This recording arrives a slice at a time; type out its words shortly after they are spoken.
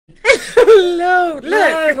Hello, look.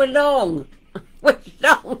 No, we're long. We're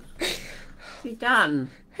long. You done?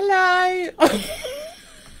 Hello.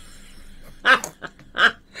 Oh,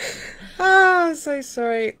 I'm so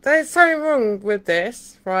sorry. There's something wrong with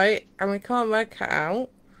this, right? And we can't work it out.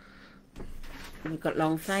 We've got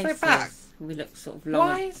long faces. back. We look sort of long.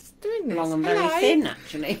 Why is it doing this? Long and Hello? very thin,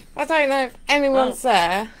 actually. I don't know if anyone's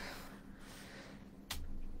there.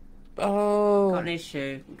 Oh. Got an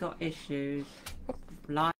issue. Got issues.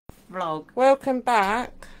 Live vlog. Welcome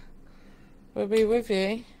back. We'll be with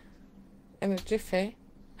you in a jiffy.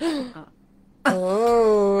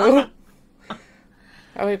 Oh.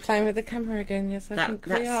 Are we playing with the camera again? Yes, I think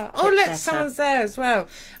we are. Oh, look, someone's there as well.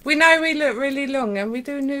 We know we look really long and we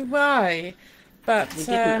do know why. But we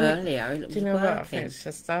didn't earlier. Do you know what? I think it's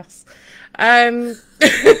just us.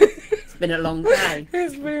 It's been a long day.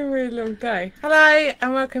 It's been a really long day. Hello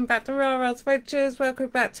and welcome back to Rara's Ventures. Welcome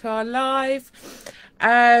back to our live.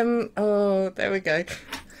 Oh, there we go.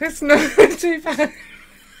 It's not too bad.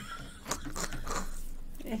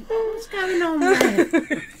 What's going on there?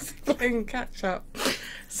 It's playing catch up.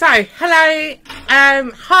 So, hello.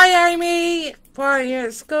 Hi, Amy. Why are you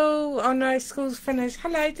at school? Oh no, school's finished.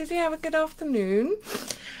 Hello, did you have a good afternoon?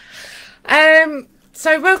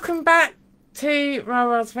 So welcome back to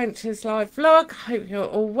Rara's Ventures live vlog. Hope you're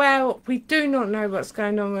all well. We do not know what's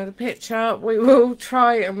going on with the picture. We will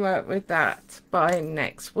try and work with that by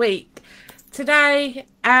next week. Today,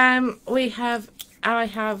 I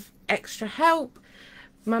have extra help.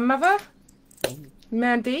 My mother,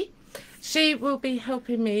 Mandy, she will be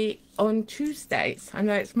helping me on Tuesdays. I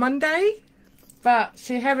know it's Monday, but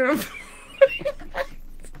she had an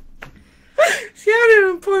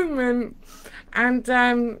appointment,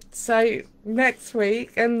 and so next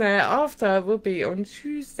week and thereafter will be on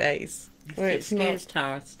Tuesdays. It's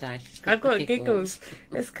Tara today. I've got giggles.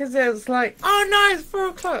 It's because it was like, oh no, it's 4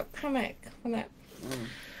 o'clock. Panic, wasn't it?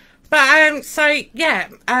 But so yeah,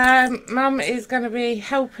 Mum is going to be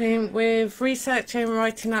helping with researching,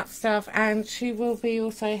 writing up stuff, and she will be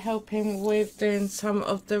also helping with doing some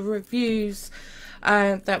of the reviews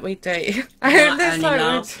that we do. Might only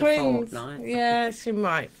last a fortnight. Yeah, she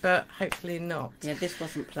might, but hopefully not. Yeah, this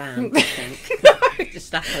wasn't planned. I think. It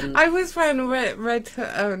just happened. I was wearing a red.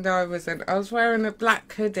 Oh no, I wasn't. I was wearing a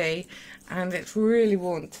black hoodie, and it's really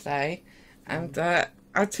warm today, and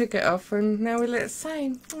I took it off and now we look the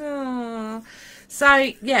same. Aww.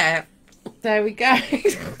 So, yeah, there we go.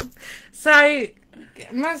 So,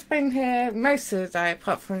 Mum's been here most of the day,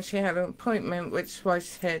 apart from she had an appointment, which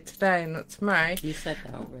was here today, not tomorrow. You said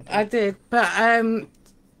that already. I did, but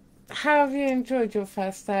how have you enjoyed your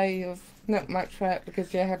first day of not much work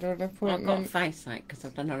because you had an appointment? I've got face ache because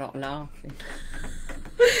I've done a lot of laughing.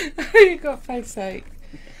 You got face ache.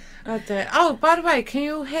 Oh dear. Oh, by the way, can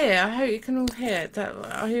you all hear? I hope you can all hear.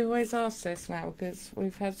 I always ask this now because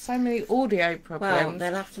we've had so many audio problems. Well,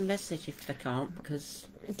 they'll have to message if they can't because...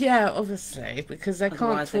 Yeah, obviously, because they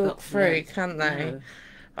can't talk through, can they? No.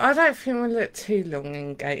 I don't think we look too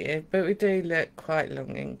elongated, but we do look quite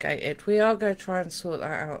elongated. We are going to try and sort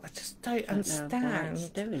that out. I just don't understand. Why it's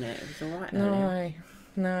doing it. It was all right earlier.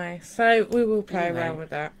 No. So we will play around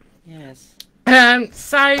with that. Yes.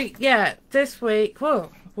 So, yeah, this week...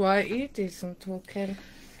 Well, why don't you do some talking?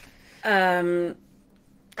 Oh,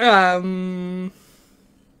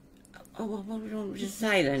 what do you want me to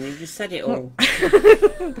say then? You just said it all.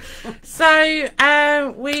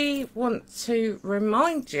 So, we want to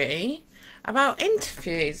remind you about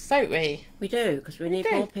interviews, don't we? We do, because we need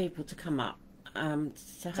more people to come up to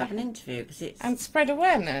have an interview. And spread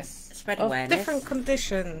awareness. Of different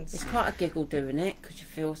conditions. It's quite a giggle doing it because you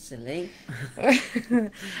feel silly.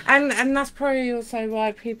 and that's probably also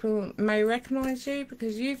why people may recognise you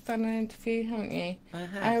because you've done an interview, haven't you? I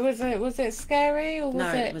have. Was it scary or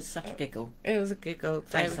was it was such a giggle. It was a giggle.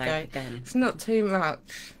 There we go. Again. It's not too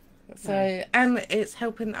much. So and it's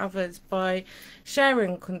helping others by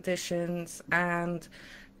sharing conditions and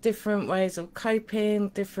different ways of coping,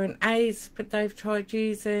 different aids that they've tried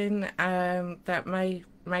using that may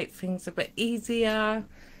make things a bit easier.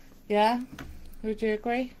 Yeah? Would you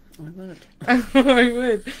agree? I would. I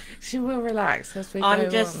would. She will relax as we go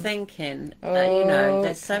I'm just on. Thinking, you know,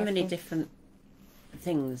 there's so many different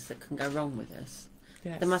things that can go wrong with us.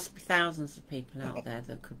 Yes. There must be thousands of people out there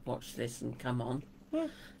that could watch this and come on.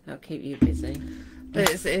 That'll keep you busy.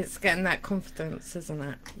 But it's getting that confidence, isn't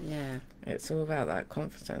it? Yeah. It's all about that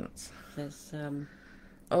confidence. There's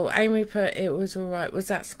Oh, Amy put it was all right. Was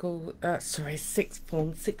that school? Sorry, sixth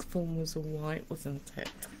form. Sixth form was all right, wasn't it?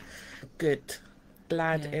 Good.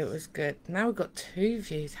 glad Yes. it was good. Now we've got 2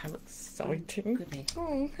 views. How exciting. Goody.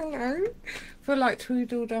 Oh, hello. feel like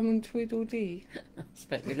Tweedledum and Tweedledee. I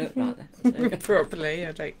suppose we look like that too. Probably,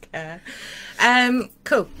 I don't care.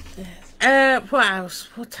 Cool. Yes. What else?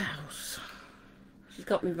 What else? She's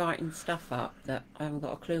got me writing stuff up that I haven't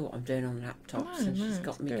got a clue what I'm doing on laptops, and she's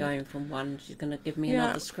got me good. going from one. She's going to give me Yeah.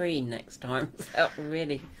 another screen next time. That will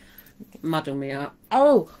really muddle me up.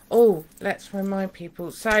 Oh, let's remind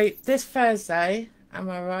people. So this Thursday, am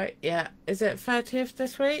I right? Yeah. Is it 30th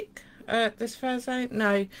this week? This Thursday?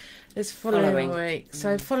 No, it's following week.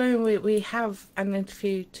 So following week we have an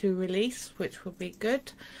interview to release, which will be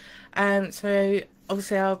good. So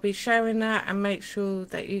obviously I'll be sharing that, and make sure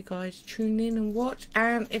that you guys tune in and watch.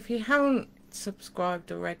 And if you haven't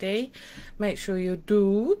subscribed already, make sure you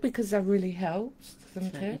do, because that really helps,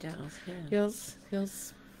 doesn't Certainly it? does, yeah.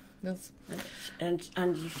 Yes.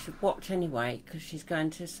 And you should watch anyway, because she's going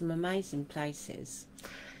to some amazing places.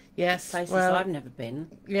 Yes. Places Well, I've never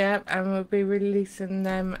been. yeah, and we'll be releasing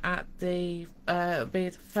them at the it'll be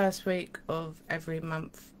the first week of every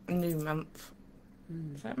month, new month.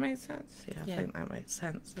 Does that make sense? Yeah, I think that makes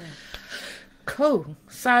sense. Yeah. Cool.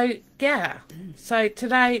 So yeah. So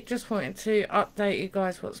today, just wanted to update you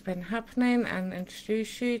guys what's been happening and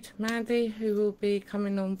introduce you to Mandy, who will be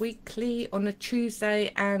coming on weekly on a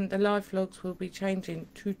Tuesday, and the live vlogs will be changing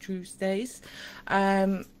to Tuesdays,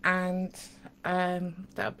 and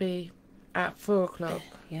that'll be at 4 o'clock.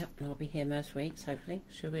 Yep, and I'll be here most weeks, hopefully.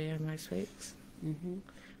 She'll be here most weeks.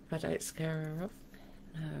 If I don't scare her off.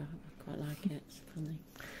 No, I quite like it. It's funny.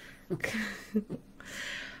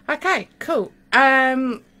 Okay, cool.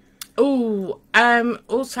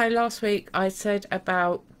 Also last week I said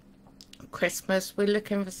about Christmas. We're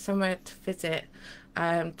looking for somewhere to visit,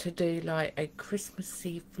 to do like a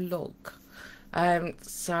Christmassy vlog.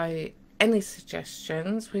 So any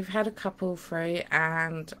suggestions? We've had a couple through,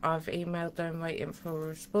 and I've emailed them waiting for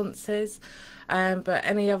responses. But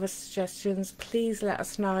any other suggestions, please let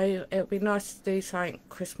us know. It would be nice to do something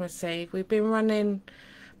Christmassy. We've been running,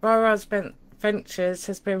 Rara's Ventures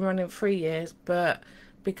has been running 3 years, but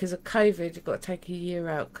because of COVID, you've got to take a year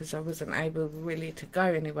out, because I wasn't able really to go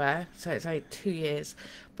anywhere. So it's like 2 years.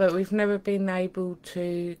 But we've never been able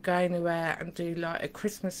to go anywhere and do like a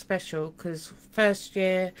Christmas special, because first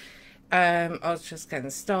year I was just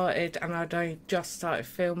getting started, and I'd only just started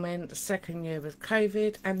filming. The second year was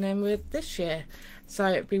COVID, and then with this year. So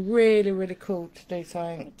it'd be really, really cool to do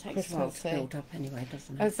something It takes a while to Christmassy. build up anyway,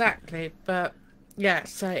 doesn't it? Exactly, but yeah,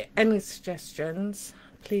 so any suggestions,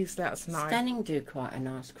 please let us know. Stenning do quite a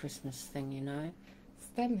nice Christmas thing, you know.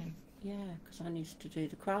 Stenning. Yeah, because I used to do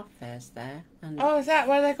the craft fairs there. And Oh, is that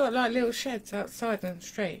where they got like little sheds outside in the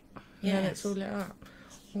street? Yeah, and it's Yes. all lit up.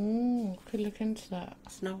 Oh, could look into that.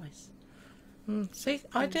 it's nice. See,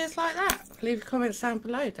 ideas like that. Leave comments down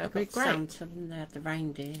below. That'd be Got great. Santa and they had the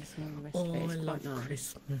reindeers and all the rest Oh, of it. I It's love quite nice.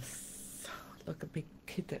 Christmas. Like a big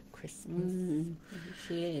kid at Christmas.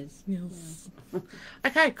 She is. Yes.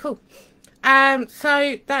 Okay, cool.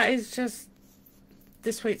 So that is just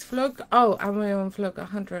this week's vlog. Oh, and we're on vlog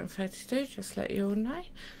 132, just to let you all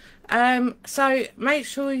know. So make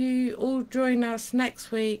sure you all join us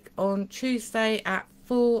next week on Tuesday at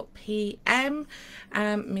 4 p.m.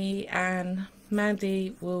 Me and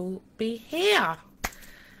Mandy will be here.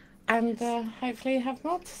 And hopefully have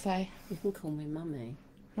more to say. You can call me Mummy.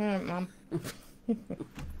 Alright, Mum.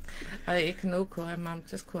 You can all call her Mum.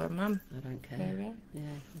 Just call her Mum. I don't care. There you go. Yeah,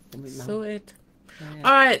 you call me Mum. Sorted. Yeah.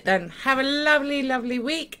 Alright then. Have a lovely, lovely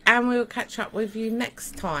week, and we'll catch up with you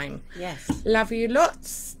next time. Yes. Love you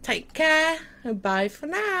lots. Take care. And bye for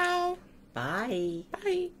now. Bye.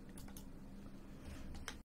 Bye.